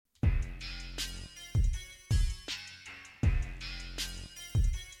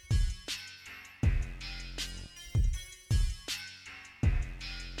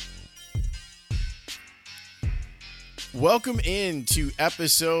Welcome into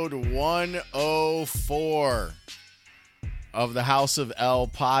episode 104 of the House of L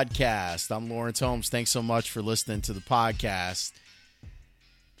podcast. I'm Lawrence Holmes. Thanks so much for listening to the podcast.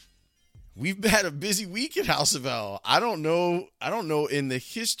 We've had a busy week at House of L. I don't know in the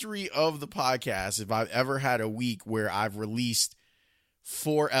history of the podcast if I've ever had a week where I've released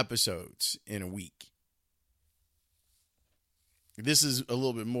 4 episodes in a week. This is a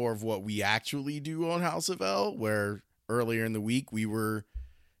little bit more of what we actually do on House of L, where earlier in the week we were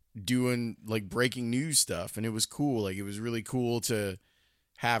doing like breaking news stuff, and it was cool. Like, it was really cool to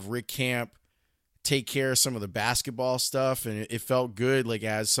have Rick Camp take care of some of the basketball stuff, and it felt good, like,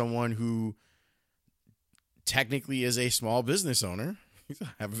 as someone who technically is a small business owner, I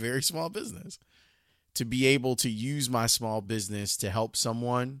have a very small business, to be able to use my small business to help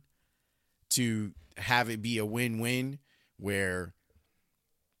someone, to have it be a win-win where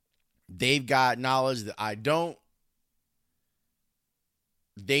they've got knowledge that I don't.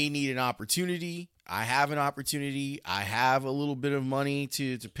 They need an opportunity. I have an opportunity. I have a little bit of money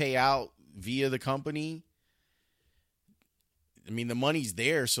to pay out via the company. I mean, the money's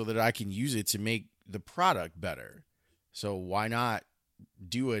there so that I can use it to make the product better. So why not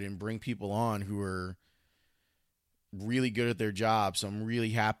do it and bring people on who are really good at their job? So I'm really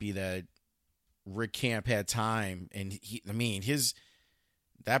happy that Rick Camp had time, and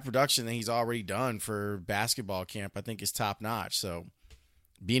that production that he's already done for basketball camp, I think, is top notch. So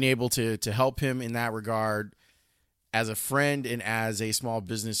being able to help him in that regard as a friend and as a small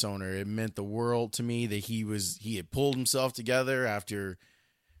business owner, it meant the world to me that he had pulled himself together after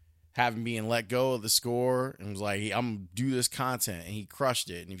having been let go of the score and was like, hey, I'm going to do this content, and he crushed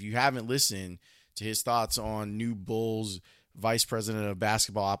it. And if you haven't listened to his thoughts on New Bulls Vice President of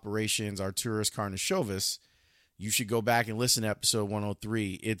Basketball Operations, Arturas Karnisovas, you should go back and listen to episode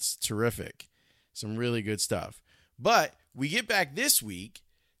 103. It's terrific. Some really good stuff. But we get back this week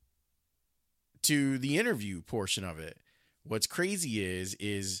to the interview portion of it. What's crazy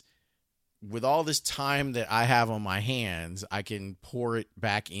is with all this time that I have on my hands, I can pour it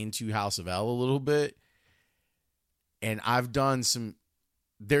back into House of L a little bit. And I've done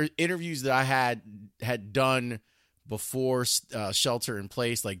there are interviews that I had done before Shelter in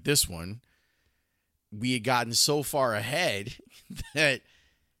Place, like this one. We had gotten so far ahead that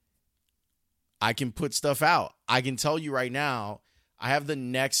I can put stuff out. I can tell you right now, I have the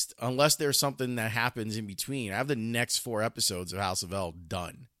next, unless there's something that happens in between, I have the next 4 episodes of House of L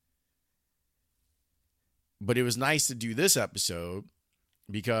done. But it was nice to do this episode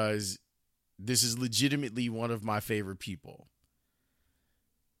because this is legitimately one of my favorite people.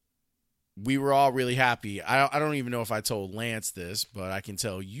 We were all really happy. I don't even know if I told Lance this, but I can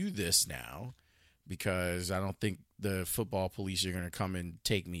tell you this now because I don't think the football police are going to come and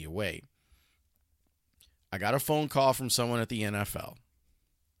take me away. I got a phone call from someone at the NFL,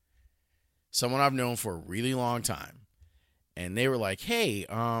 someone I've known for a really long time. And they were like, hey,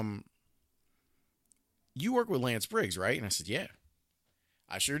 you work with Lance Briggs, right? And I said, yeah,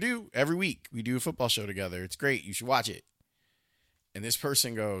 I sure do. Every week we do a football show together. It's great. You should watch it. And this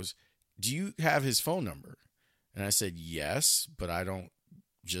person goes, do you have his phone number? And I said, yes, but I don't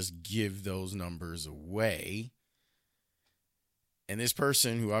just give those numbers away. And this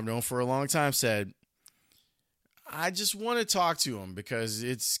person, who I've known for a long time, said, I just want to talk to him because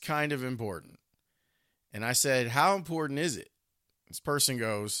it's kind of important. And I said, how important is it? This person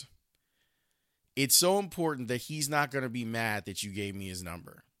goes, it's so important that he's not going to be mad that you gave me his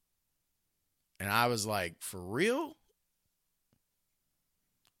number. And I was like, for real?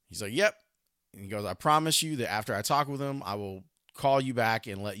 He's like, yep. And he goes, I promise you that after I talk with him, I will call you back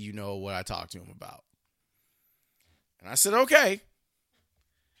and let you know what I talked to him about. And I said, okay, I'm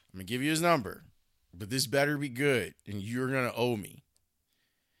going to give you his number, but this better be good and you're going to owe me.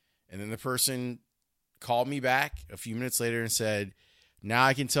 And then the person called me back a few minutes later and said, now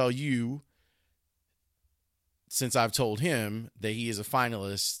I can tell you, since I've told him, that he is a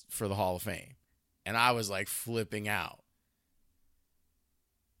finalist for the Hall of Fame. And I was like flipping out.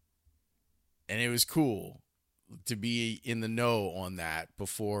 And it was cool to be in the know on that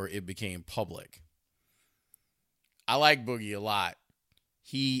before it became public. I like Boogie a lot.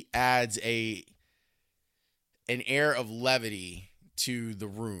 He adds an air of levity to the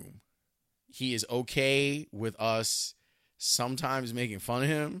room. He is okay with us sometimes making fun of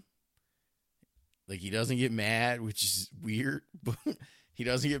him. Like, he doesn't get mad, which is weird, but he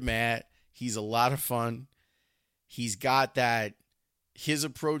doesn't get mad. He's a lot of fun. He's got that. His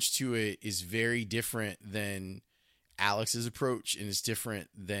approach to it is very different than Alex's approach, and it's different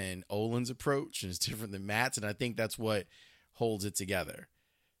than Olin's approach, and it's different than Matt's, and I think that's what holds it together.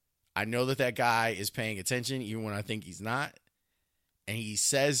 I know that guy is paying attention even when I think he's not. And he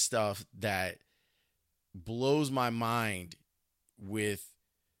says stuff that blows my mind with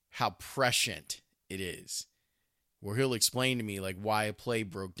how prescient it is. Where he'll explain to me like why a play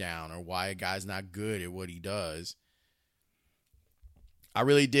broke down or why a guy's not good at what he does. I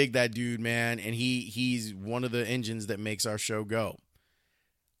really dig that dude, man. And he's one of the engines that makes our show go.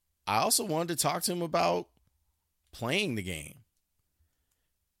 I also wanted to talk to him about playing the game.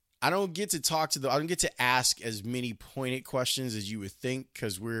 I don't get to ask as many pointed questions as you would think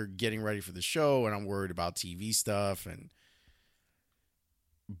because we're getting ready for the show and I'm worried about TV stuff.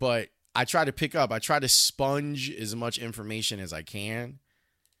 But I try to sponge as much information as I can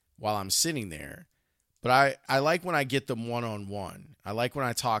while I'm sitting there. But I like when I get them one-on-one. I like when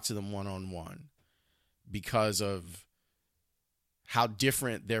I talk to them one-on-one because of how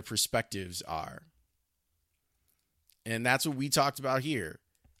different their perspectives are. And that's what we talked about here.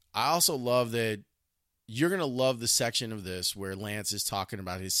 I also love that you're going to love the section of this where Lance is talking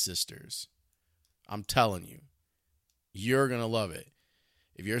about his sisters. I'm telling you, you're going to love it.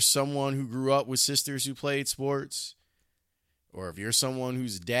 If you're someone who grew up with sisters who played sports, or if you're someone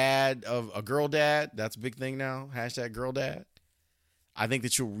who's dad of a girl dad, that's a big thing now, #girldad, I think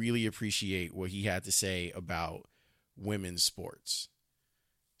that you'll really appreciate what he had to say about women's sports.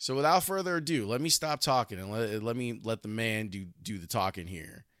 So without further ado, let me stop talking and let the man do the talking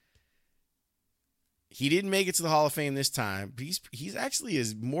here. He didn't make it to the Hall of Fame this time, but he's actually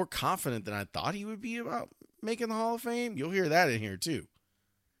is more confident than I thought he would be about making the Hall of Fame. You'll hear that in here too.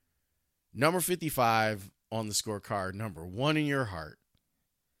 Number 55 on the scorecard, number 1 in your heart.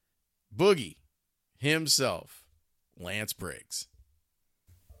 Boogie himself, Lance Briggs.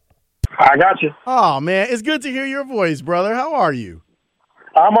 I got you. Oh, man, it's good to hear your voice, brother. How are you?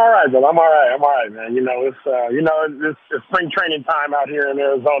 I'm all right, man. I'm all right, man. It's spring training time out here in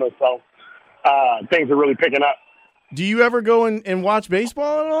Arizona, so things are really picking up. Do you ever go and watch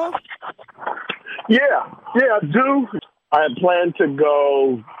baseball at all? Yeah, I do. I had planned to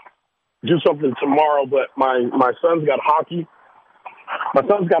go do something tomorrow, but my son's got hockey.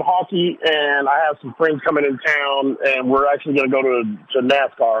 And I have some friends coming in town, and we're actually going to go to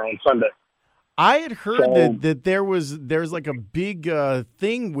NASCAR on Sunday. I had heard that there's like a big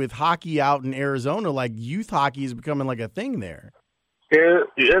thing with hockey out in Arizona, like youth hockey is becoming like a thing there.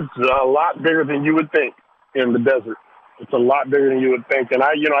 It's a lot bigger than you would think in the desert. It's a lot bigger than you would think. And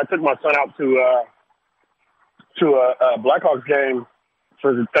I took my son out to a Blackhawks game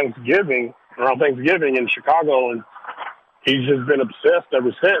for around Thanksgiving in Chicago, and he's just been obsessed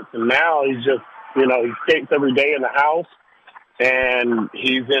ever since. And now he's just, he skates every day in the house, and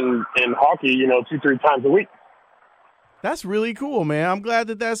he's in hockey, 2-3 times a week. That's really cool, man. I'm glad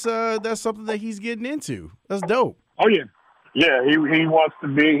that's something that he's getting into. That's dope. Oh yeah, yeah. He wants to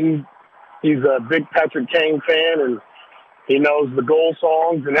be. He's a big Patrick Kane fan, and he knows the goal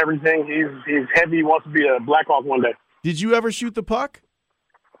songs and everything. He's heavy. He wants to be a Blackhawk one day. Did you ever shoot the puck?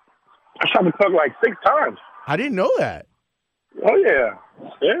 I shot the puck like 6 times. I didn't know that. Oh yeah.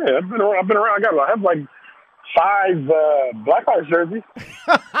 I've been around. I have like 5 Blackhawks jerseys.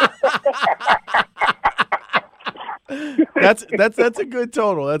 That's a good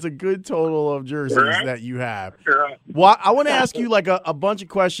total. That's a good total of jerseys that you have. Right. Well, I want to ask you like a bunch of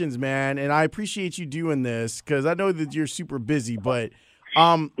questions, man, and I appreciate you doing this because I know that you're super busy. But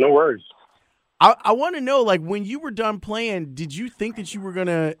no worries. I want to know, like, when you were done playing, did you think that you were going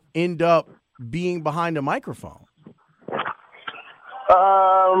to end up being behind a microphone?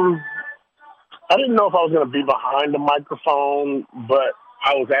 I didn't know if I was going to be behind the microphone, but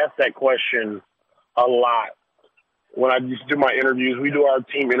I was asked that question a lot. When I used to do my interviews, we do our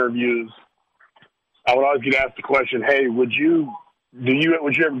team interviews. I would always get asked the question, "Hey, would you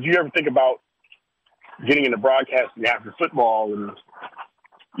ever think about getting into broadcasting after football?" And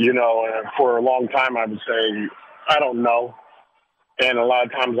and for a long time, I would say, "I don't know." And a lot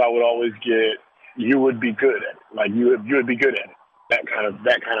of times, I would always get, "You would be good at it. Like you would be good at it." That kind of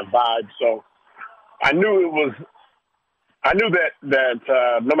vibe. So I knew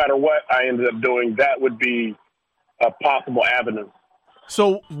that no matter what I ended up doing, that would be a possible avenue.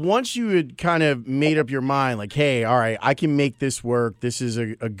 So once you had kind of made up your mind, like, hey, all right, I can make this work. This is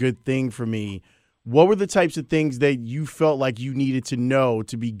a good thing for me. What were the types of things that you felt like you needed to know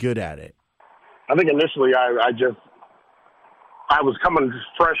to be good at it? I think initially I was coming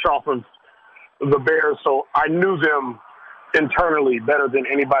fresh off of the Bears, so I knew them internally better than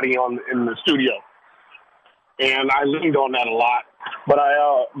anybody in the studio. And I leaned on that a lot.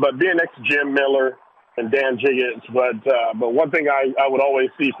 But being next to Jim Miller and Dan Jiggets, but one thing I would always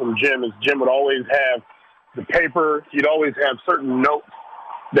see from Jim is Jim would always have the paper. He'd always have certain notes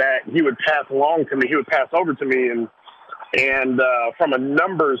that he would pass along to me. He would pass over to me, and from a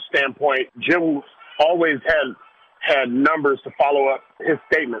numbers standpoint, Jim always had numbers to follow up his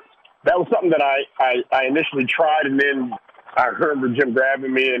statements. That was something that I initially tried, and then I remember Jim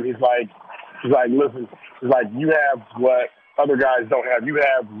grabbing me, and he's like, listen, he's like, you have what other guys don't have. You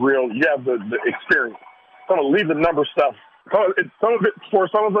have the experience. So I'm gonna leave the number stuff. Some of it's for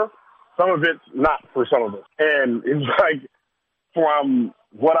some of us, some of it's not for some of us. And it's like, from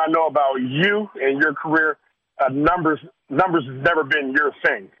what I know about you and your career, numbers has never been your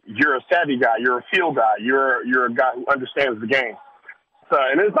thing. You're a savvy guy. You're a feel guy. You're a guy who understands the game. So,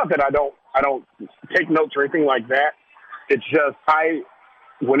 and it's not that I don't take notes or anything like that. It's just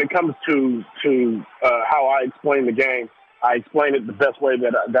when it comes to how I explain the game, I explain it the best way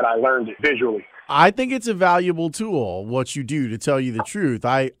that I learned it visually. I think it's a valuable tool, what you do, to tell you the truth.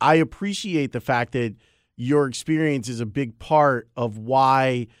 I appreciate the fact that your experience is a big part of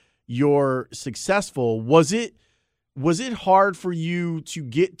why you're successful. Was it hard for you to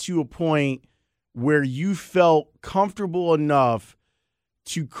get to a point where you felt comfortable enough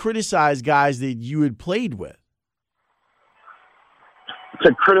to criticize guys that you had played with?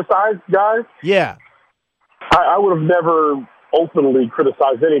 To criticize guys? Yeah. I would have never openly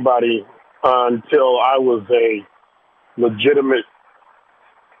criticized anybody until I was a legitimate,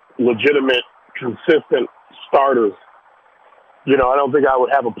 consistent starter. You know, I don't think I would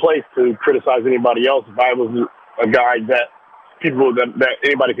have a place to criticize anybody else if I was a guy that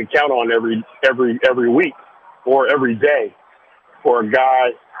anybody could count on every week or every day, or a guy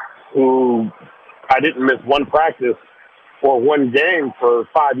who I didn't miss one practice or one game for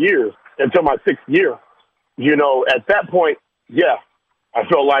 5 years until my 6th year. You know, at that point, yeah, I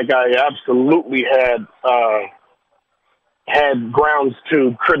felt like I absolutely had grounds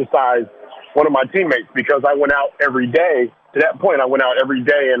to criticize one of my teammates, because I went out every day. To that point, I went out every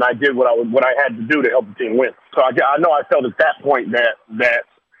day and I did what I had to do to help the team win. So I know I felt at that point that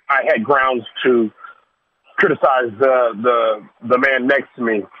I had grounds to criticize the man next to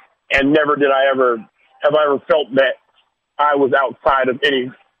me, and never have I ever felt that I was outside of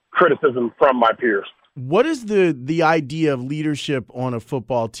any criticism from my peers. What does the idea of leadership on a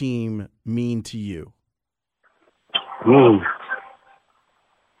football team mean to you?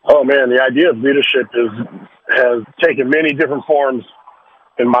 Oh, man, the idea of leadership has taken many different forms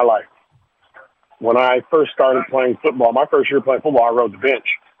in my life. When I first started playing football, my first year playing football, I rode the bench.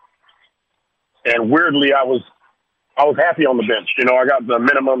 And weirdly, I was happy on the bench. You know, I got the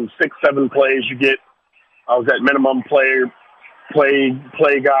minimum 6-7 plays you get. I was that minimum play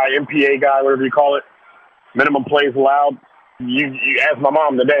guy, MPA guy, whatever you call it. Minimum plays allowed. You ask my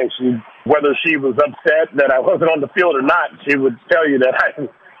mom today, whether she was upset that I wasn't on the field or not, she would tell you that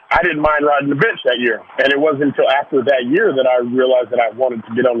I didn't mind riding the bench that year. And it wasn't until after that year that I realized that I wanted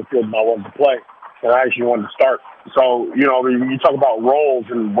to get on the field and I wanted to play, and I actually wanted to start. So, you know, you talk about roles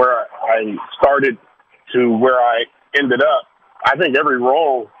and where I started to where I ended up. I think every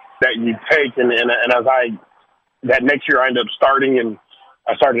role that you take, and as that next year I ended up starting, and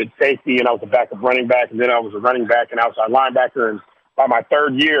I started at safety, and I was a backup running back, and then I was a running back and outside linebacker. And by my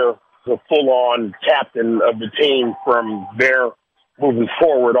 3rd year, I was a full-on captain of the team from there moving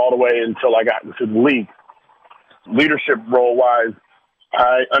forward all the way until I got into the league. Leadership role-wise,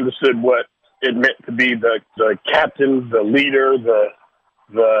 I understood what it meant to be the captain, the leader,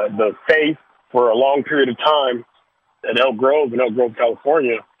 the face for a long period of time at Elk Grove,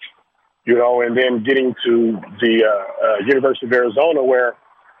 California. You know, and then getting to the University of Arizona, where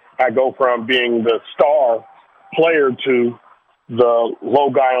I go from being the star player to the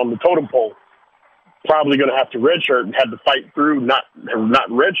low guy on the totem pole. Probably going to have to redshirt, and had to fight through not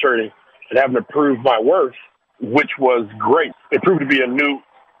redshirting and having to prove my worth, which was great. It proved to be a new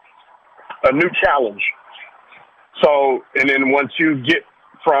challenge. So, and then once you get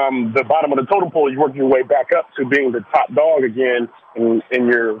from the bottom of the totem pole, you work your way back up to being the top dog again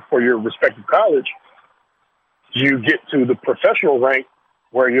for your respective college. You get to the professional rank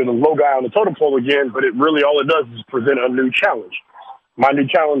where you're the low guy on the totem pole again, but all it does is present a new challenge. My new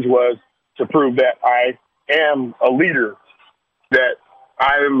challenge was to prove that I am a leader, that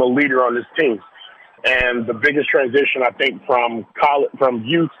I am a leader on this team. And the biggest transition, I think, from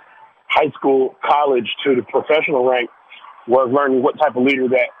youth, high school, college to the professional rank was learning what type of leader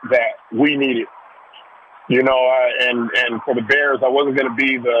that we needed. You know, and for the Bears, I wasn't going to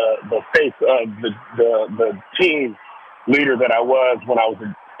be the face of the team leader that I was when I was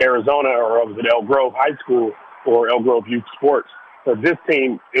in Arizona, or I was at Elk Grove High School or Elk Grove Youth Sports. For this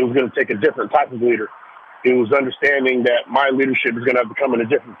team, it was going to take a different type of leader. It was understanding that my leadership is going to have to come in a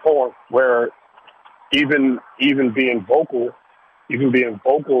different form, where even being vocal, even being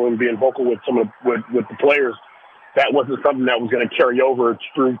vocal with some of with the players, that wasn't something that was going to carry over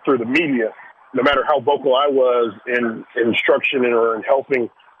through the media. No matter how vocal I was in instruction or in helping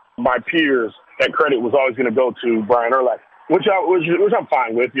my peers, that credit was always going to go to Brian Urlacher, which I'm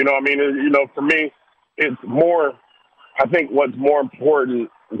fine with. You know, I mean, you know, for me, it's more. I think what's more important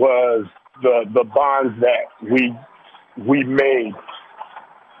was the bonds that we made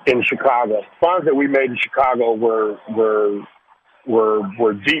in Chicago. Bonds that we made in Chicago were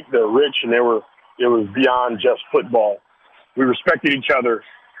deep, they're rich, and it was beyond just football. We respected each other.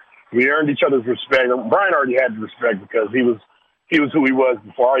 We earned each other's respect. Brian already had the respect because he was who he was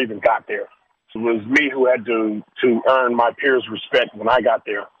before I even got there. It was me who had to earn my peers' respect when I got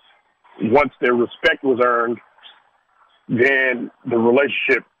there. Once their respect was earned, then the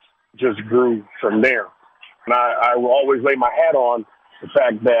relationship just grew from there. And I will always lay my hat on the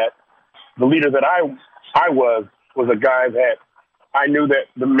fact that the leader that I was a guy that I knew that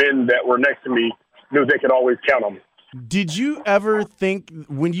the men that were next to me knew they could always count on me. Did you ever think,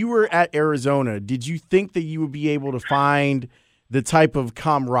 when you were at Arizona, did you think that you would be able to find the type of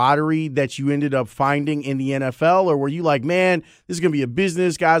camaraderie that you ended up finding in the NFL? Or were you like, man, this is going to be a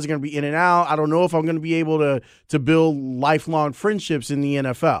business, guys are going to be in and out, I don't know if I'm going to be able to build lifelong friendships in the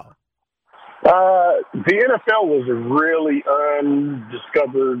NFL? The NFL was a really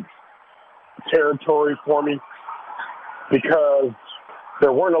undiscovered territory for me because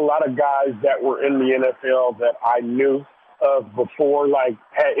there weren't a lot of guys that were in the NFL that I knew of before, like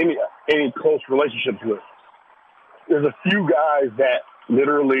had any close relationships with. There's a few guys that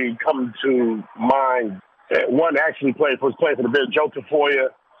literally come to mind. One actually was playing for the Bears, Joe Tafoya,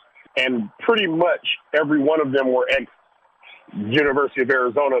 and pretty much every one of them were ex-University of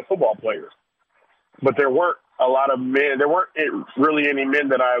Arizona football players. But there weren't a lot of men. There weren't really any men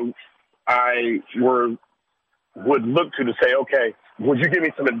that I would look to say, okay, would you give me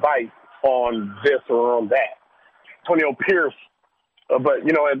some advice on this or on that? Antonio Pierce, but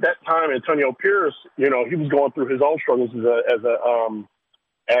you know, at that time, Antonio Pierce, you know, he was going through his own struggles as a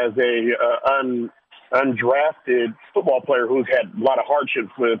undrafted football player who's had a lot of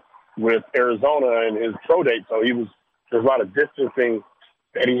hardships with Arizona and his pro date. So there's a lot of distancing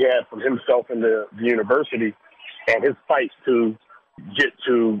that he had from himself in the university, and his fight to get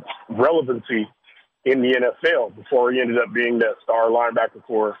to relevancy in the NFL before he ended up being that star linebacker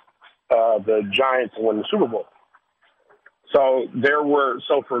for the Giants and win the Super Bowl. So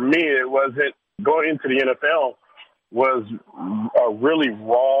for me, it wasn't going into the NFL was a really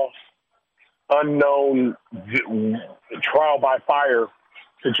raw, unknown trial by fire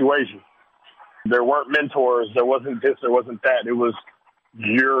situation. There weren't mentors. There wasn't this. There wasn't that. It was,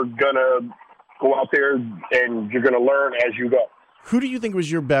 you're going to go out there and you're going to learn as you go. Who do you think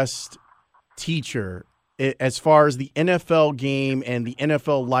was your best teacher as far as the NFL game and the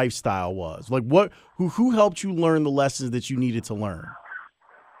NFL lifestyle was? Like who helped you learn the lessons that you needed to learn?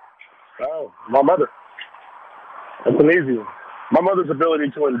 Oh, my mother. That's an easy one. My mother's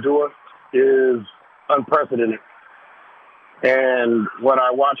ability to endure is unprecedented. And what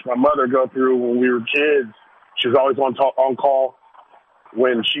I watched my mother go through when we were kids, she was always on call.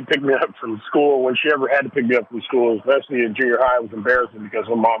 When she picked me up from school, when she ever had to pick me up from school, especially in junior high, it was embarrassing because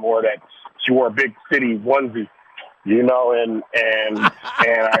my mom she wore a big city onesie, you know, and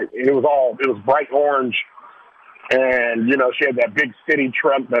it was bright orange. And, you know, she had that big city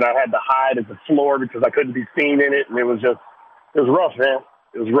truck that I had to hide at the floor because I couldn't be seen in it. And it was rough, man.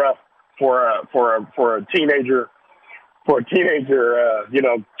 It was rough for a teenager, you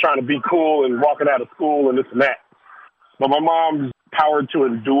know, trying to be cool and walking out of school and this and that. But my mom's power to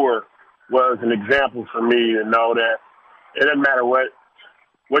endure was an example for me to know that it doesn't matter what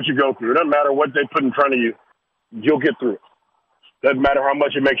you go through. It doesn't matter what they put in front of you. You'll get through it. Doesn't matter how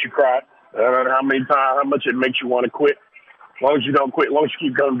much it makes you cry. Doesn't matter how much it makes you want to quit. As long as you don't quit, as long as you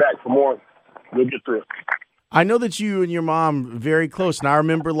keep coming back for more, you'll get through it. I know that you and your mom very close, and I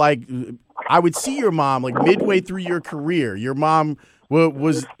remember, like, I would see your mom, like, midway through your career. Your mom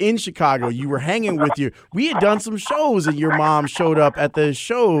was in Chicago. You were hanging with you. We had done some shows, and your mom showed up at the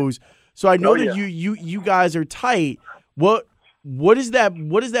shows. So I know that you guys are tight. What is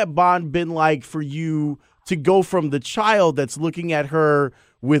that bond been like for you to go from the child that's looking at her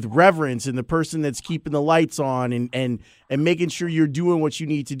with reverence and the person that's keeping the lights on and making sure you're doing what you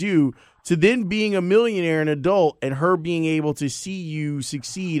need to do, to then being a millionaire, an adult, and her being able to see you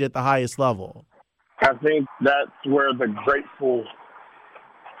succeed at the highest level? I think that's where the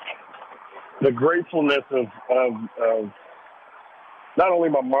gratefulness of not only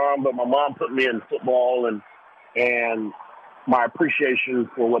my mom, but my mom put me in football and my appreciation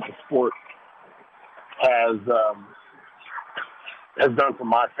for what the sport has has done for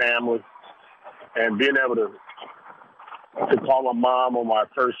my family, and being able to call my mom on my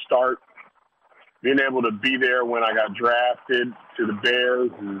first start, being able to be there when I got drafted to the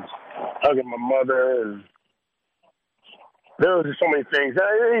Bears, and hugging my mother, and there was just so many things.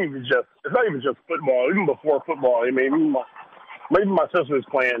 It's not even just football. Even before football, I mean, even my sister was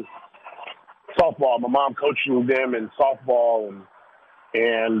playing softball. My mom coaching them in softball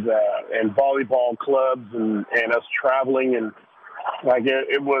and volleyball clubs, and us traveling, and like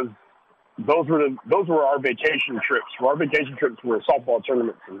it was. Those were our vacation trips. Our vacation trips were softball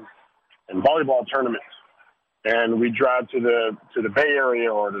tournaments and volleyball tournaments, and we drive to the Bay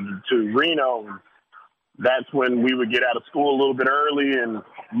Area or to Reno. And that's when we would get out of school a little bit early, and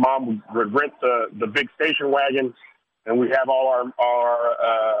Mom would rent the big station wagon, and we have all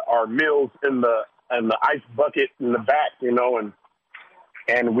our meals in the ice bucket in the back, and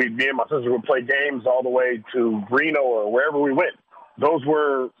me and my sister would play games all the way to Reno or wherever we went. Those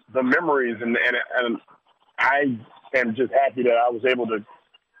were the memories, and I am just happy that I was able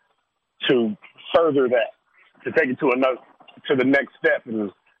to further that, to take it to the next step.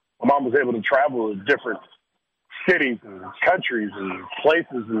 And my mom was able to travel to different cities and countries and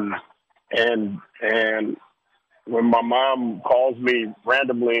places, and when my mom calls me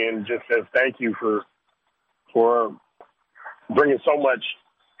randomly and just says thank you for bringing so much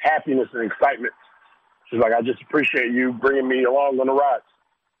happiness and excitement. She's like, I just appreciate you bringing me along on the ride.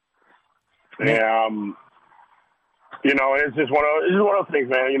 And, it's just one of those things,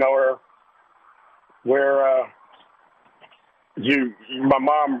 man, where my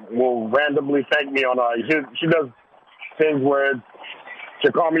mom will randomly thank me she does things where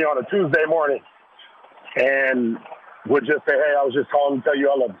she'll call me on a Tuesday morning and would just say, hey, I was just calling to tell you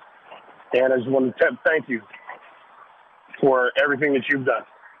I love you. And I just want to thank you for everything that you've done.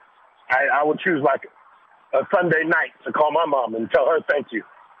 I would choose like a Sunday night to call my mom and tell her thank you,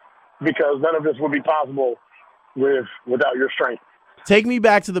 because none of this would be possible without your strength. Take me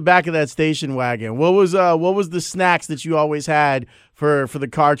back to the back of that station wagon. What was the snacks that you always had for the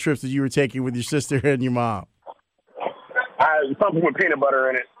car trips that you were taking with your sister and your mom? Something with peanut butter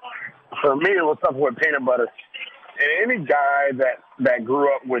in it. For me, it was something with peanut butter. And any guy that grew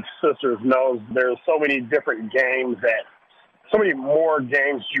up with sisters knows there's so many different games so many more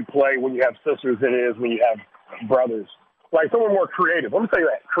games you play when you have sisters than it is when you have brothers. Like, some are more creative. Let me tell you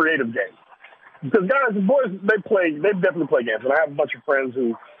that, creative games. Because boys, they definitely play games. And I have a bunch of friends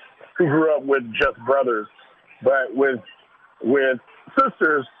who grew up with just brothers. But with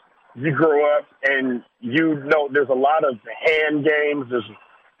sisters, you grow up and there's a lot of hand games.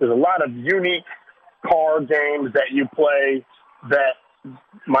 There's a lot of unique card games that you play that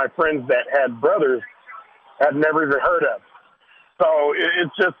my friends that had brothers had never even heard of. So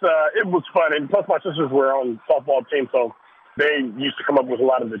it's just, it was fun. And plus my sisters were on softball team, so they used to come up with a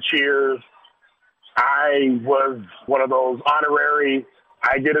lot of the cheers. I was one of those honorary,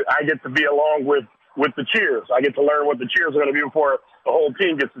 I get to be along with the cheers. I get to learn what the cheers are going to be before the whole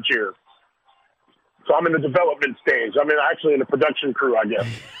team gets the cheers. So I'm in the development stage. I'm actually in the production crew, I guess.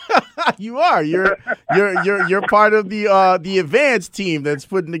 You are. You're part of the advanced team that's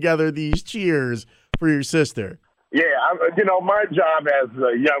putting together these cheers for your sister. Yeah, my job as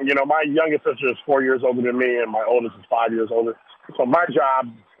my youngest sister is 4 years older than me, and my oldest is 5 years older. So my job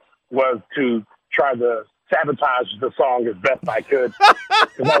was to try to sabotage the song as best I could,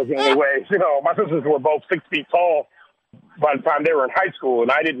 because that was the only way. My sisters were both 6 feet tall by the time they were in high school,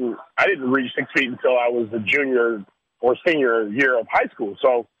 and I didn't reach 6 feet until I was a junior or senior year of high school.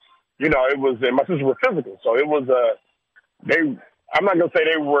 So, it was, and my sisters were physical, so it was I'm not gonna say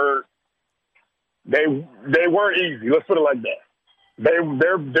they weren't easy. Let's put it like that.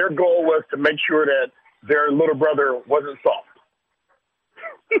 Their goal was to make sure that their little brother wasn't soft.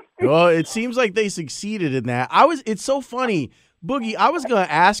 Well, it seems like they succeeded in that. It's so funny, Boogie. I was going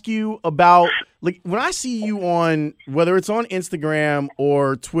to ask you about, like, when I see you on, whether it's on Instagram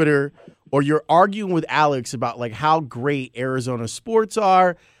or Twitter, or you're arguing with Alex about like how great Arizona sports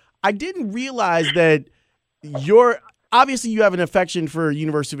are, I didn't realize that obviously you have an affection for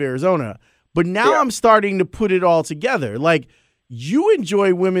University of Arizona. But now I'm starting to put it all together. Like, you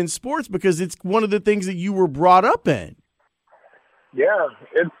enjoy women's sports because it's one of the things that you were brought up in. Yeah.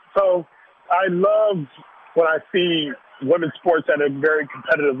 So I love when I see women's sports at a very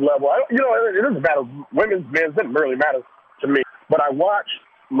competitive level. It doesn't matter. Women's, men's, doesn't really matter to me. But I watch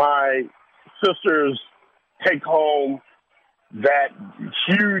my sisters take home that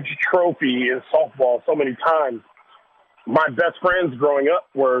huge trophy in softball so many times. My best friends growing up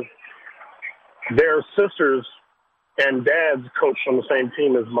were their sisters and dads coached on the same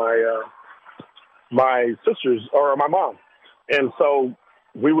team as my sisters or my mom. And so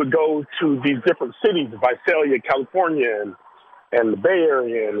we would go to these different cities, Visalia, California, and the Bay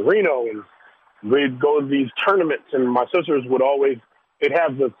Area, and Reno, and we'd go to these tournaments, and my sisters would always, they'd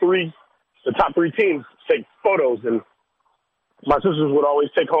have the top three teams take photos, and my sisters would always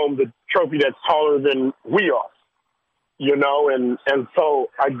take home the trophy that's taller than we are, and so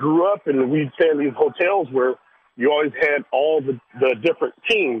I grew up, and we'd stay in these hotels where you always had all the different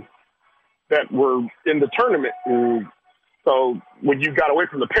teams that were in the tournament. And so when you got away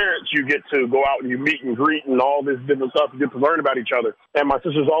from the parents, you get to go out and you meet and greet and all this different stuff. You get to learn about each other. And my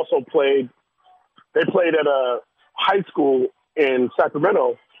sisters also played at a high school in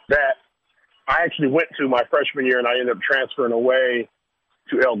Sacramento that I actually went to my freshman year, and I ended up transferring away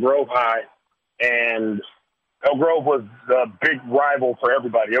to Elk Grove High. And Elk Grove was the big rival for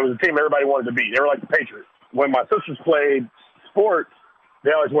everybody. It was a team everybody wanted to beat. They were like the Patriots. When my sisters played sports,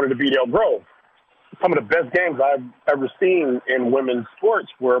 they always wanted to beat Elk Grove. Some of the best games I've ever seen in women's sports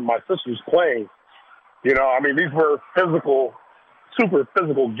were my sisters playing. These were physical, super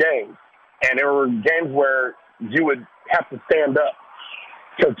physical games. And there were games where you would have to stand up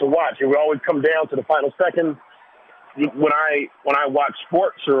to watch. It would always come down to the final second. When I watch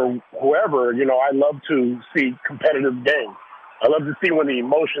sports or whoever, I love to see competitive games. I love to see when the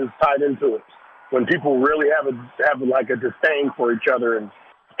emotions tied into it, when people really have a disdain for each other, and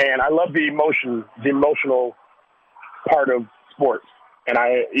I love the emotional part of sports. And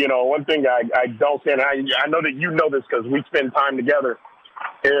one thing I don't say, and I know that you know this because we spend time together,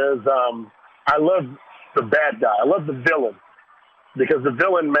 is I love the bad guy. I love the villain, because the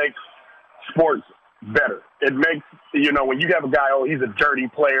villain makes sports better. It makes, when you have a guy, he's a dirty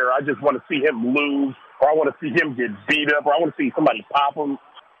player, I just want to see him lose, or I want to see him get beat up, or I want to see somebody pop him.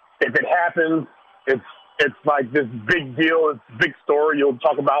 If it happens, it's like this big deal. It's a big story you'll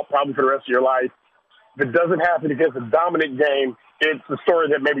talk about probably for the rest of your life. If it doesn't happen against a dominant game, it's a story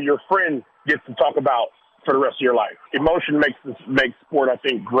that maybe your friend gets to talk about for the rest of your life. Emotion makes sport, I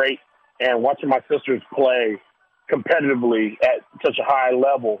think, great. And watching my sisters play competitively at such a high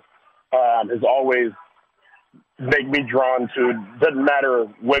level has always made me drawn to. Doesn't matter,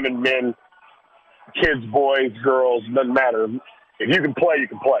 women, men, kids, boys, girls, doesn't matter. If you can play, you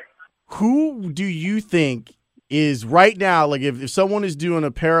can play. Who do you think is right now, like if someone is doing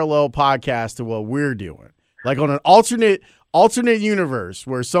a parallel podcast to what we're doing, like on an alternate universe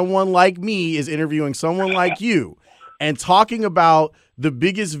where someone like me is interviewing someone like you and talking about the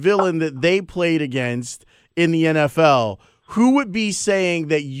biggest villain that they played against in the NFL, who would be saying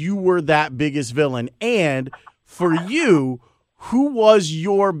that you were that biggest villain? And for you, who was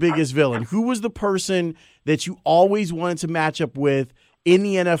your biggest villain? Who was the person that you always wanted to match up with in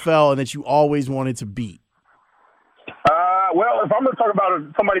the NFL and that you always wanted to beat? Well, if I'm going to talk about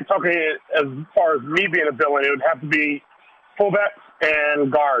somebody talking as far as me being a villain, it would have to be fullbacks and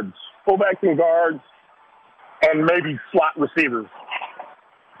guards. Fullbacks and guards, and maybe slot receivers.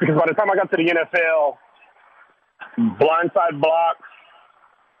 Because by the time I got to the NFL, blindside blocks,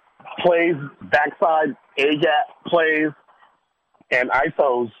 plays, backside A-gap plays, and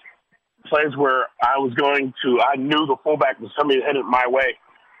ISOs, plays where I knew the fullback was coming headed my way.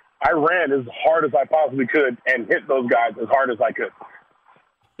 I ran as hard as I possibly could and hit those guys as hard as I could.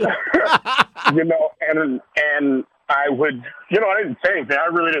 And I would, I didn't say anything. I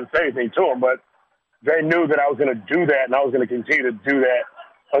really didn't say anything to them, but they knew that I was going to do that, and I was going to continue to do that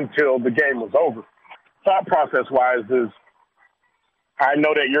until the game was over. Thought process-wise is, I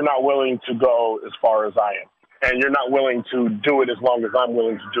know that you're not willing to go as far as I am, and you're not willing to do it as long as I'm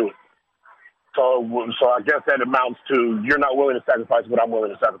willing to do it. So I guess that amounts to you're not willing to sacrifice what I'm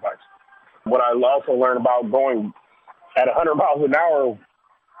willing to sacrifice. What I also learned about going at 100 miles an hour,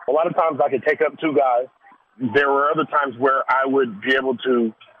 a lot of times I could take up two guys. There were other times where I would be able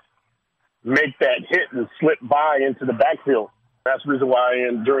to make that hit and slip by into the backfield. That's the reason why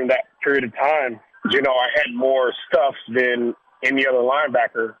during that period of time, I had more stuff than any other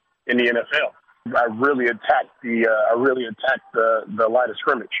linebacker in the NFL. I really attacked the line of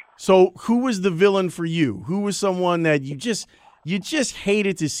scrimmage. So who was the villain for you? Who was someone that you just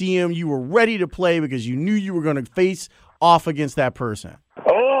hated to see him? You were ready to play because you knew you were going to face off against that person.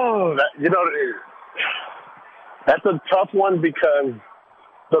 Oh, that's a tough one, because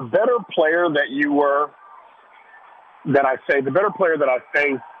the better player that you were, the better player that I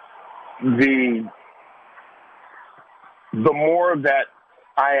faced, the more that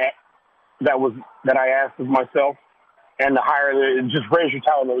I asked of myself, and the higher it just raise your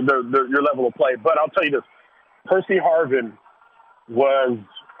talent, your level of play. But I'll tell you this: Percy Harvin was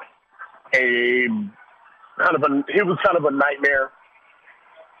kind of a nightmare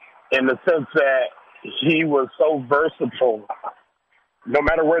in the sense that he was so versatile. No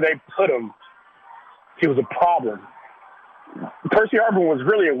matter where they put him, he was a problem. Percy Harvin was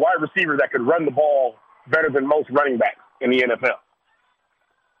really a wide receiver that could run the ball better than most running backs in the NFL.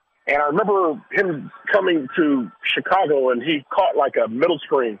 And I remember him coming to Chicago, and he caught like a middle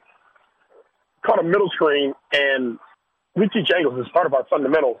screen. And we teach angles as part of our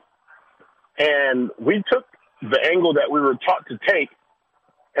fundamentals. And we took the angle that we were taught to take,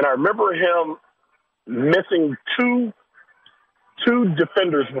 and I remember him missing two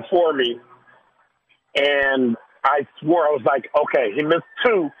defenders before me, and I swore, I was like, okay, he missed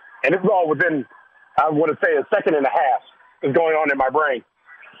two, and this is all within, I want to say, a second and a half is going on in my brain.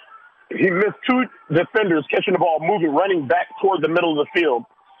 He missed two defenders catching the ball, moving, running back toward the middle of the field.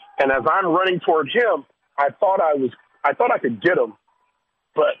 And as I'm running toward him, I thought I could get him,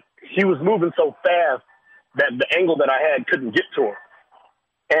 but he was moving so fast that the angle that I had couldn't get to him.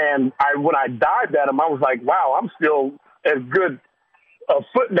 And when I dived at him, I was like, wow, I'm still as good a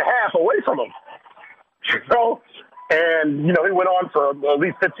foot and a half away from him. And he went on for at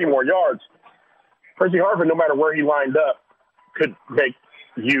least 15 more yards. Percy Harvin, no matter where he lined up, he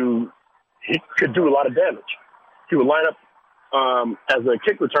could do a lot of damage. He would line up as a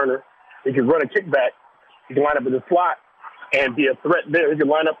kick returner. He could run a kickback. He could line up in the slot and be a threat there. He could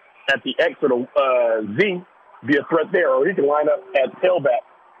line up at the X or the Z, be a threat there, or he could line up at tailback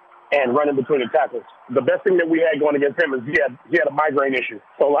and run in between the tackles. The best thing that we had going against him is he had a migraine issue.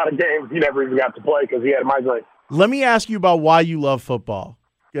 So a lot of games he never even got to play because he had a migraine. Let me ask you about why you love football.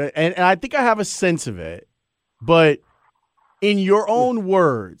 And I think I have a sense of it. But in your own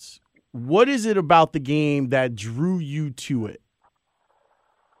words, what is it about the game that drew you to it?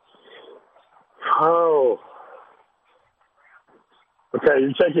 Oh. Okay,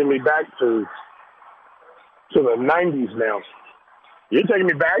 you're taking me back to the 90s now. You're taking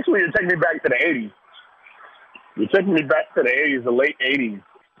me back to the 80s. You're taking me back to the 80s, the late 80s.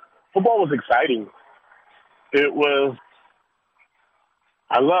 Football was exciting. It was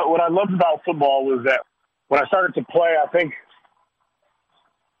what I loved about football was that when I started to play, I think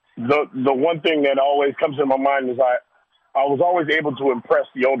the one thing that always comes to my mind is I was always able to impress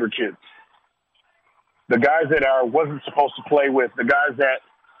the older kids. The guys that I wasn't supposed to play with, the guys that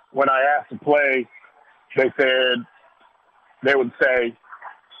when I asked to play, they would say,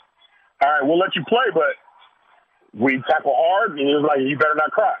 all right, we'll let you play, but we tackle hard, and it was like, you better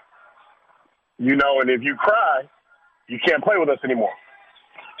not cry. And if you cry, you can't play with us anymore.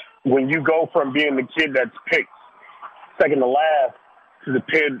 When you go from being the kid that's picked second to last to the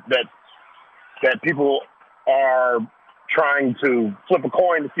kid that people are trying to flip a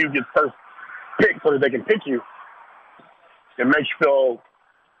coin to see who gets first pick so that they can pick you, it makes you feel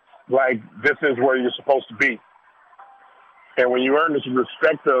like this is where you're supposed to be. And when you earn this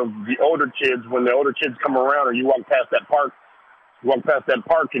respect of the older kids, when the older kids come around or you walk past that park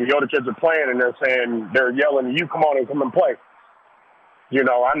and the older kids are playing and they're yelling, you come on and come and play.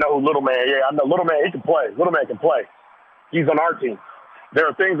 I know Little Man. Yeah, I know Little Man, he can play. Little Man can play. He's on our team. There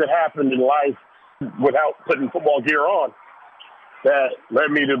are things that happened in life without putting football gear on that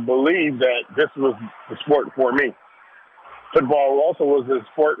led me to believe that this was the sport for me. Football also was a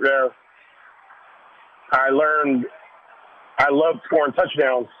sport where I loved scoring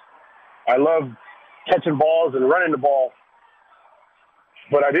touchdowns. I loved catching balls and running the ball.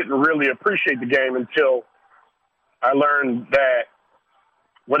 But I didn't really appreciate the game until I learned that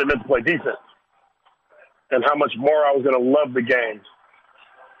what it meant to play defense and how much more I was going to love the game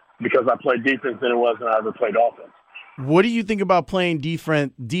because I played defense than it was when I ever played offense. What do you think about playing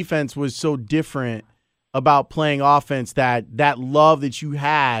defense was so different about playing offense that love that you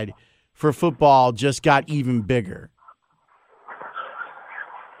had for football just got even bigger?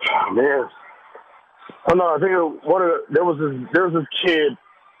 Oh, man. Oh, no, I think there was this kid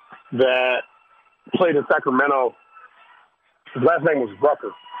that played in Sacramento. His last name was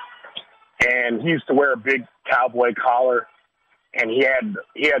Rucker, and he used to wear a big cowboy collar, and he had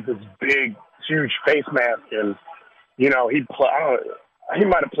this big, huge face mask, and he might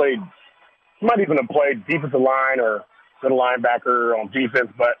even have played defensive line or middle linebacker on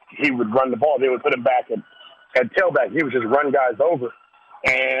defense, but he would run the ball. They would put him back at tailback. He would just run guys over.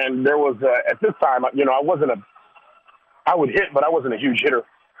 And there was at this time, I would hit, but I wasn't a huge hitter.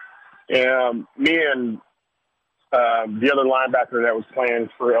 And me and the other linebacker that was playing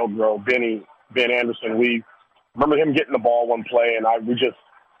for Elk Grove, Ben Anderson, we remember him getting the ball one play, and it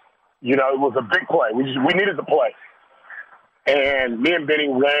was a big play. We needed the play. And me and Benny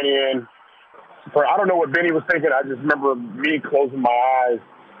ran in. I don't know what Benny was thinking. I just remember me closing my eyes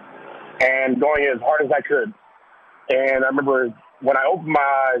and going as hard as I could. And I remember when I opened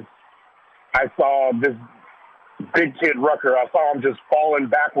my eyes, I saw this big kid Rucker. I saw him just falling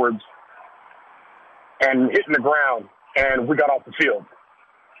backwards and hitting the ground, and we got off the field.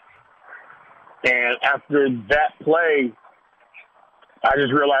 And after that play, I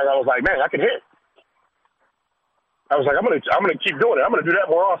just realized I was like, man, I can hit. I was like, I'm gonna keep doing it. I'm gonna do that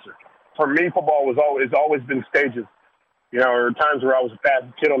more often. For me, football has always been stages. You know, there were times where I was the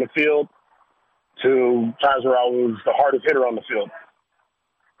fastest kid on the field to times where I was the hardest hitter on the field,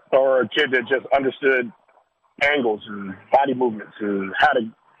 or a kid that just understood angles and body movements and how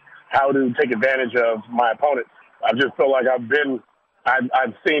to take advantage of my opponents. I just feel like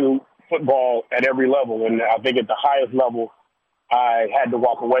I've seen football at every level, and I think at the highest level, I had to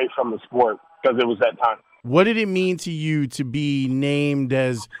walk away from the sport because it was that time. What did it mean to you to be named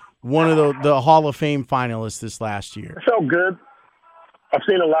as one of the Hall of Fame finalists this last year? It felt good. I've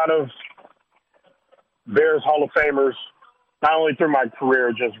seen a lot of Bears Hall of Famers, not only through my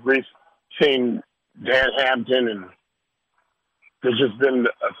career, just seeing Dan Hampton, and there's just been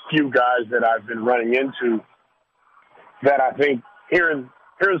a few guys that I've been running into that I think hearing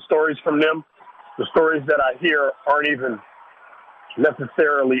stories from them, the stories that I hear aren't even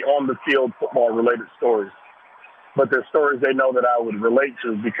necessarily on the field football related stories, but they're stories they know that I would relate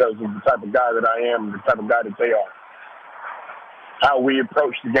to because of the type of guy that I am, the type of guy that they are, how we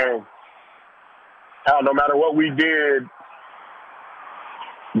approach the game, how no matter what we did,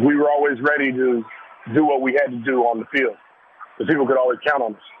 we were always ready to do what we had to do on the field, because people could always count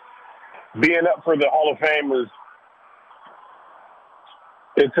on us. Being up for the Hall of Fame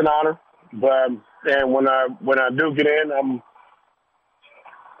it's an honor, and when I do get in, I'm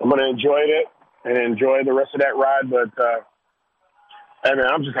going to enjoy it and enjoy the rest of that ride. But hey man,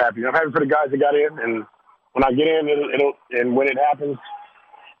 I'm just happy. I'm happy for the guys that got in, and when I get in, and when it happens,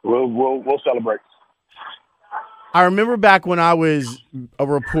 we'll celebrate. I remember back when I was a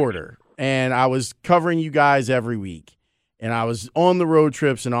reporter and I was covering you guys every week, and I was on the road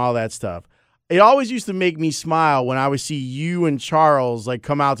trips and all that stuff. It always used to make me smile when I would see you and Charles like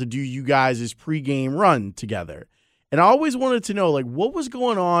come out to do you guys' pregame run together. And I always wanted to know, like, what was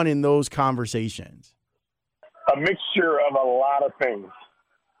going on in those conversations? A mixture of a lot of things.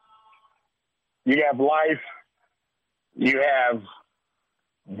 You have life. You have,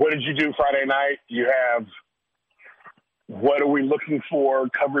 what did you do Friday night? You have, what are we looking for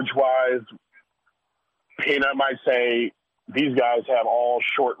coverage-wise? Peanut might say, these guys have all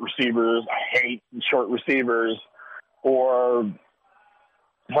short receivers. I hate short receivers. Or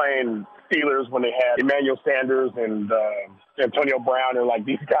playing Steelers when they had Emmanuel Sanders and Antonio Brown, and like,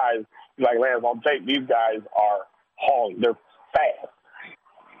 these guys, like, Lance, on tape, these guys are hauling. They're fast.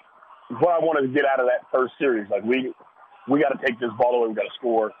 What I wanted to get out of that first series, like, we got to take this ball away. We got to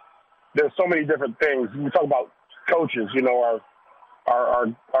score. There's so many different things. We talk about coaches. You know,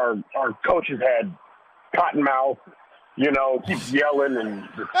 our coaches had cotton mouth. You know, keep yelling, and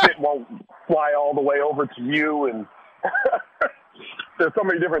the spit won't fly all the way over to you, and there's so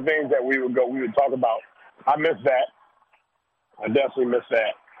many different things that we would talk about. I miss that. I definitely miss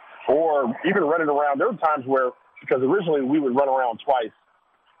that. Or even running around. There were times where, because originally we would run around twice,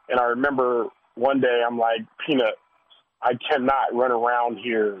 and I remember one day I'm like, Peanut, I cannot run around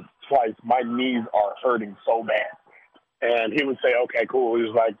here twice. My knees are hurting so bad. And he would say, okay, cool. He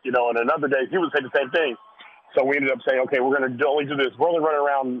was like, you know, and another day he would say the same thing. So we ended up saying, okay, we're going to only do this. We're only running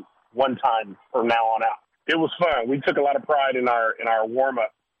around one time from now on out. It was fun. We took a lot of pride in our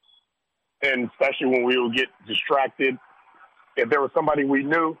warm-up, and especially when we would get distracted. If there was somebody we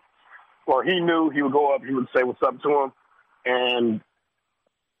knew or he knew, he would go up, he would say what's up to him, and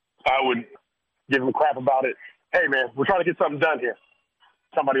I would give him crap about it. Hey, man, we're trying to get something done here.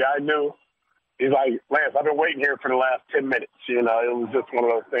 Somebody I knew, he's like, Lance, I've been waiting here for the last 10 minutes. You know, it was just one of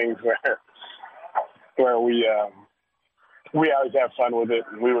those things where we always have fun with it,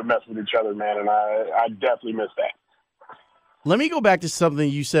 and we would mess with each other, man, and I definitely miss that. Let me go back to something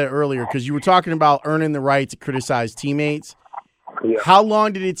you said earlier, because you were talking about earning the right to criticize teammates. Yeah. How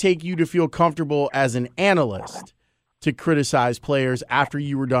long did it take you to feel comfortable as an analyst to criticize players after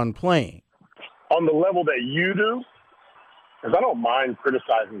you were done playing? On the level that you do, because I don't mind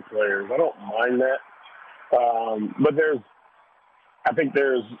criticizing players. I don't mind that. But I think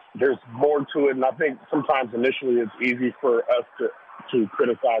there's more to it, and I think sometimes initially it's easy for us to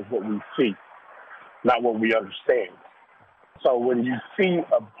criticize what we see, not what we understand. So when you see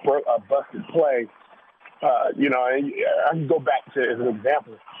a busted play, you know, I can go back to, as an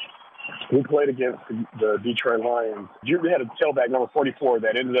example, we played against the Detroit Lions. We had a tailback, number 44,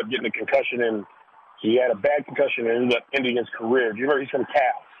 that ended up getting a concussion, and he had a bad concussion and ended up ending his career. Do you remember? He's from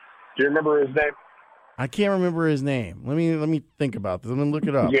Cal. Do you remember his name? I can't remember his name. Let me think about this. Let me look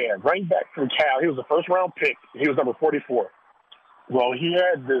it up. Yeah, running back from Cal. He was a first-round pick. He was number 44. Well, he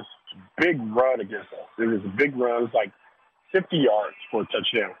had this big run against us. It was a big run. It was like 50 yards for a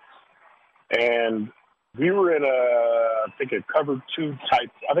touchdown. And we were in a cover 2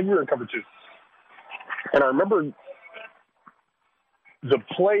 type. I think we were in cover 2. And I remember the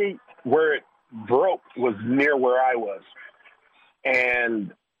play where it broke was near where I was.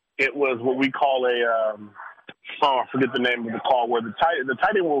 And it was what we call I forget the name of the call, where the tight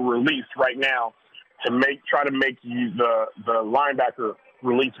end will release right now to try to make the linebacker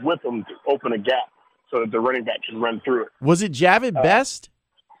release with them to open a gap so that the running back can run through it. Was it Javid Best?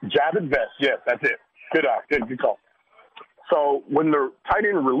 Javid Best, yes, that's it. Good call. So when the tight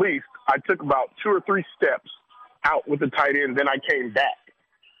end released, I took about 2 or 3 steps out with the tight end, then I came back.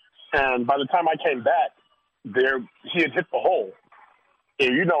 And by the time I came back, he had hit the hole.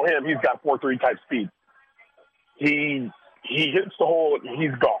 And you know him, he's got 4.3 type speed. He hits the hole and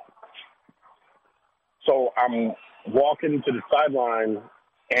he's gone. So I'm walking to the sideline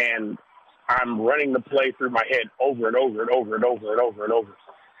and I'm running the play through my head over and over and over and over and over and over.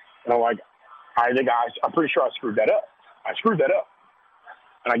 And I'm like, I'm pretty sure I screwed that up.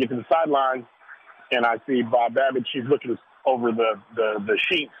 And I get to the sideline and I see Bob Babbage. He's looking over the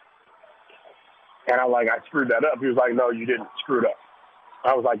sheets. And I'm like, I screwed that up. He was like, no, you didn't screw it up.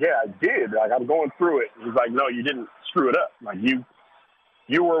 I was like, yeah, I did. Like, I'm going through it. He was like, no, you didn't screw it up. Like, you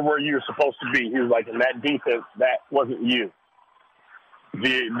were where you were supposed to be. He was like, in that defense, that wasn't you.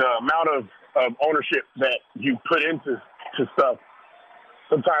 The amount of ownership that you put into stuff,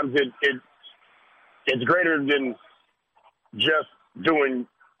 sometimes it's greater than just doing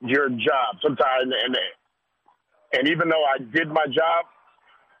your job. Sometimes, and even though I did my job,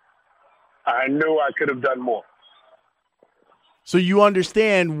 I knew I could have done more. So you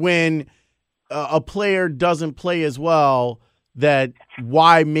understand when a player doesn't play as well, that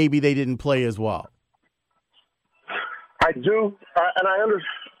why maybe they didn't play as well. I do, and I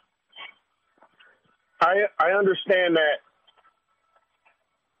understand that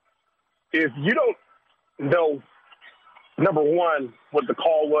if you don't know, number one, what the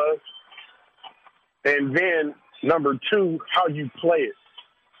call was, and then number two, how you play it,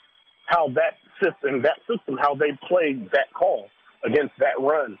 how that system, how they played that call against that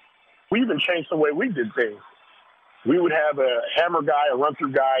run. We even changed the way we did things. We would have a hammer guy, a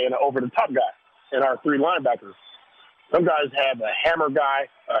run-through guy, and an over-the-top guy in our 3 linebackers. Some guys have a hammer guy,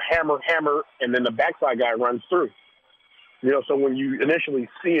 a hammer, and then the backside guy runs through. You know, so when you initially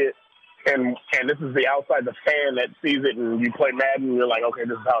see it, and this is the outside, the fan that sees it, and you play Madden, you're like, okay,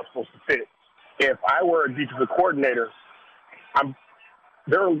 this is how it's supposed to fit. If I were a defensive coordinator,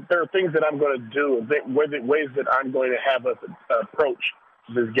 there are things that I'm going to do, ways that I'm going to have us approach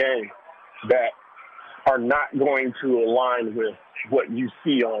this game that are not going to align with what you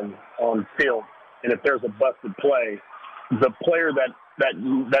see on film. And if there's a busted play, the player that's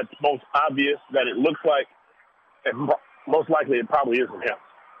most obvious that it looks like, and most likely it probably isn't him.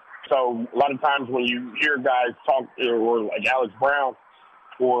 So a lot of times when you hear guys talk, or like Alex Brown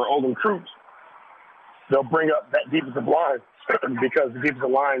or Olin Krutz, they'll bring up that defensive line because the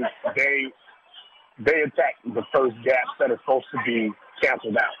defensive line, they attack the first gaps that are supposed to be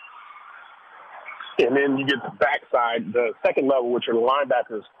canceled out. And then you get the backside, the second level, which are the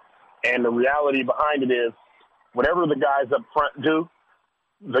linebackers. And the reality behind it is whatever the guys up front do,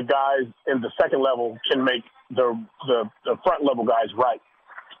 the guys in the second level can make the front level guys right.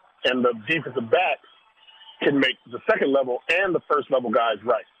 And the defensive backs can make the second level and the first level guys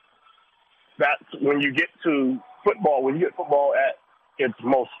right. That's when you get to football, when you get football at its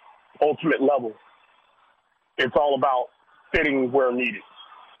most ultimate level, it's all about fitting where needed.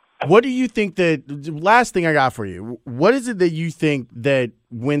 What do you think last thing I got for you, what is it that you think that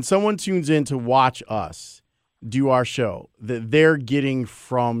when someone tunes in to watch us do our show, that they're getting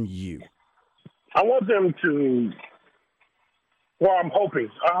from you? I want them to, I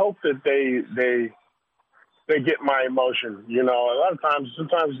hope that they get my emotion. You know, a lot of times,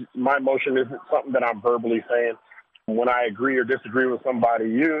 sometimes my emotion isn't something that I'm verbally saying. When I agree or disagree with somebody,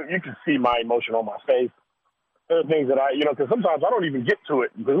 you can see my emotion on my face. There are things that because sometimes I don't even get to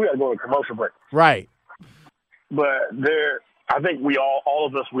it because we got to go to a commercial break. Right. But I think all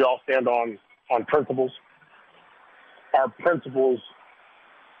of us stand on principles. Our principles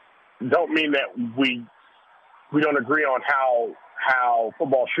don't mean that we don't agree on how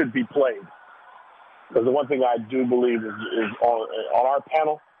football should be played. Because the one thing I do believe is on our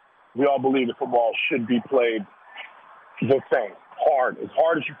panel, we all believe that football should be played the same, as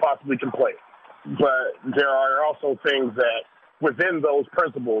hard as you possibly can play it. But there are also things that within those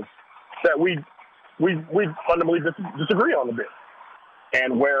principles that we we fundamentally disagree on a bit.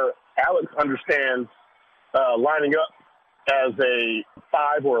 And where Alex understands lining up as a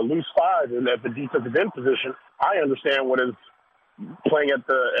 5 or a loose 5 and at the defensive end position, I understand what is playing at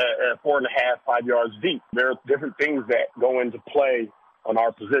 4.5, 5 yards deep. There are different things that go into play on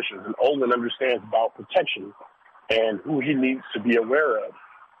our positions, and Olin understands about protection and who he needs to be aware of.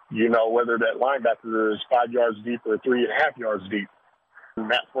 You know, whether that linebacker is 5 yards deep or 3.5 yards deep.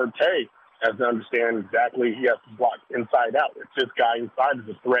 Matt Forte has to understand exactly he has to block inside out. If this guy inside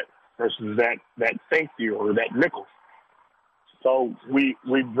is a threat versus that safety or that nickel. So we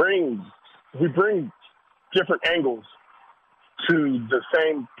bring different angles to the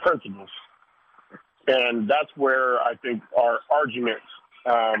same principles. And that's where I think our arguments,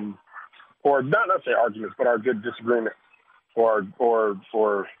 or not say arguments, but our good disagreements or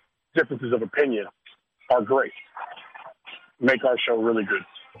differences of opinion are great. Make our show really good.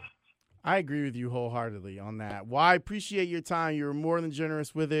 I agree with you wholeheartedly on that. Well, I appreciate your time. You were more than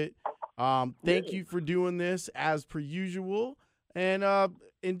generous with it. Thank you for doing this as per usual. And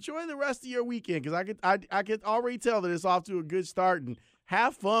enjoy the rest of your weekend, because I could already tell that it's off to a good start, and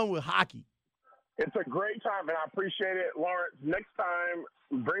have fun with hockey. It's a great time, and I appreciate it, Lawrence. Next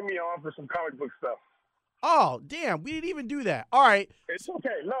time, bring me on for some comic book stuff. Oh, damn. We didn't even do that. All right. It's okay.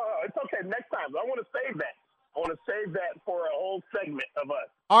 No, it's okay. Next time. I want to save that. I want to save that for a whole segment of us.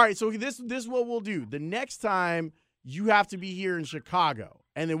 All right, so this is what we'll do. The next time, you have to be here in Chicago,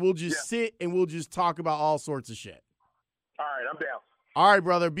 and then we'll just sit and we'll just talk about all sorts of shit. All right, I'm down. All right,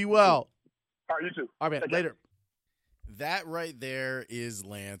 brother. Be well. All right, you too. All right, man. Later. That right there is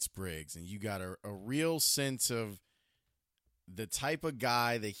Lance Briggs, and you got a real sense of the type of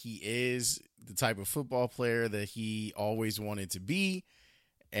guy that he is, the type of football player that he always wanted to be,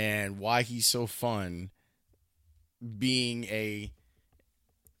 and why he's so fun being a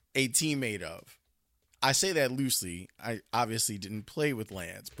teammate of. I say that loosely. I obviously didn't play with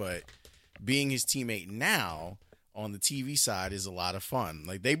Lance, but being his teammate now on the TV side is a lot of fun.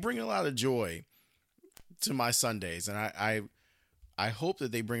 Like, they bring a lot of joy to my Sundays, and I hope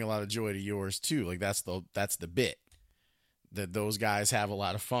that they bring a lot of joy to yours too. Like, that's the bit, that those guys have a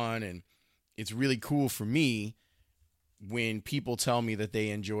lot of fun, and it's really cool for me when people tell me that they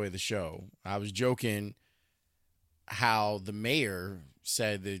enjoy the show. I was joking how the mayor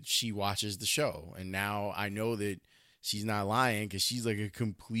said that she watches the show, and now I know that she's not lying, because she's like a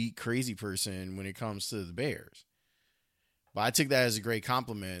complete crazy person when it comes to the Bears. But I took that as a great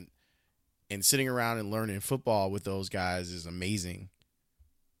compliment, and sitting around and learning football with those guys is amazing.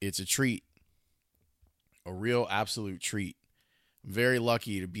 It's a treat, a real absolute treat. I'm very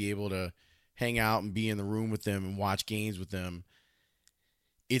lucky to be able to hang out and be in the room with them and watch games with them.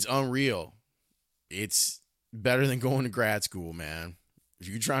 It's unreal. It's better than going to grad school, man. If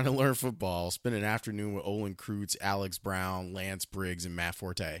you're trying to learn football, spend an afternoon with Olin Kreutz, Alex Brown, Lance Briggs, and Matt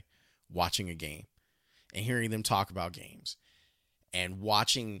Forte watching a game and hearing them talk about games and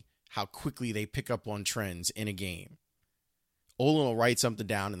watching how quickly they pick up on trends in a game. Olin will write something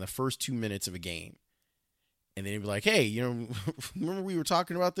down in the first 2 minutes of a game, and then he'll be like, hey, remember we were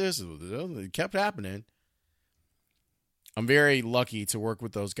talking about this? It kept happening. I'm very lucky to work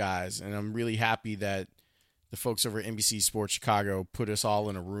with those guys, and I'm really happy that the folks over at NBC Sports Chicago put us all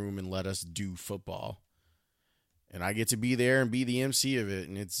in a room and let us do football. And I get to be there and be the MC of it,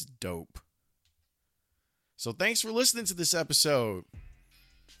 and it's dope. So thanks for listening to this episode.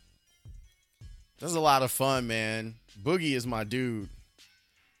 This is a lot of fun, man. Boogie is my dude.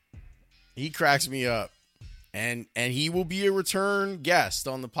 He cracks me up. And he will be a return guest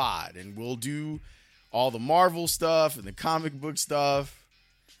on the pod. And we'll do all the Marvel stuff and the comic book stuff.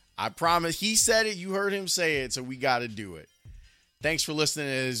 I promise. He said it. You heard him say it. So we got to do it. Thanks for listening.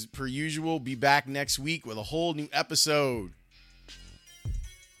 As per usual, be back next week with a whole new episode.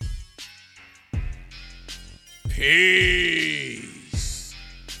 Peace.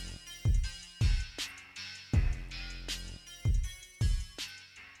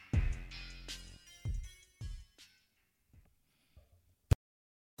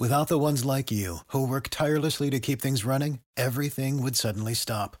 Without the ones like you, who work tirelessly to keep things running, everything would suddenly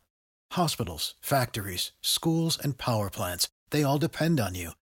stop. Hospitals, factories, schools, and power plants, they all depend on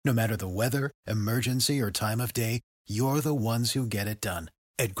you. No matter the weather, emergency, or time of day, you're the ones who get it done.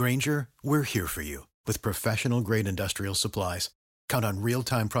 At Grainger, we're here for you with professional-grade industrial supplies. Count on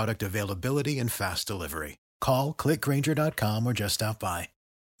real-time product availability and fast delivery. Call, click Grainger.com, or just stop by.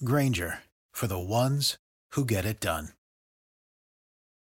 Grainger, for the ones who get it done.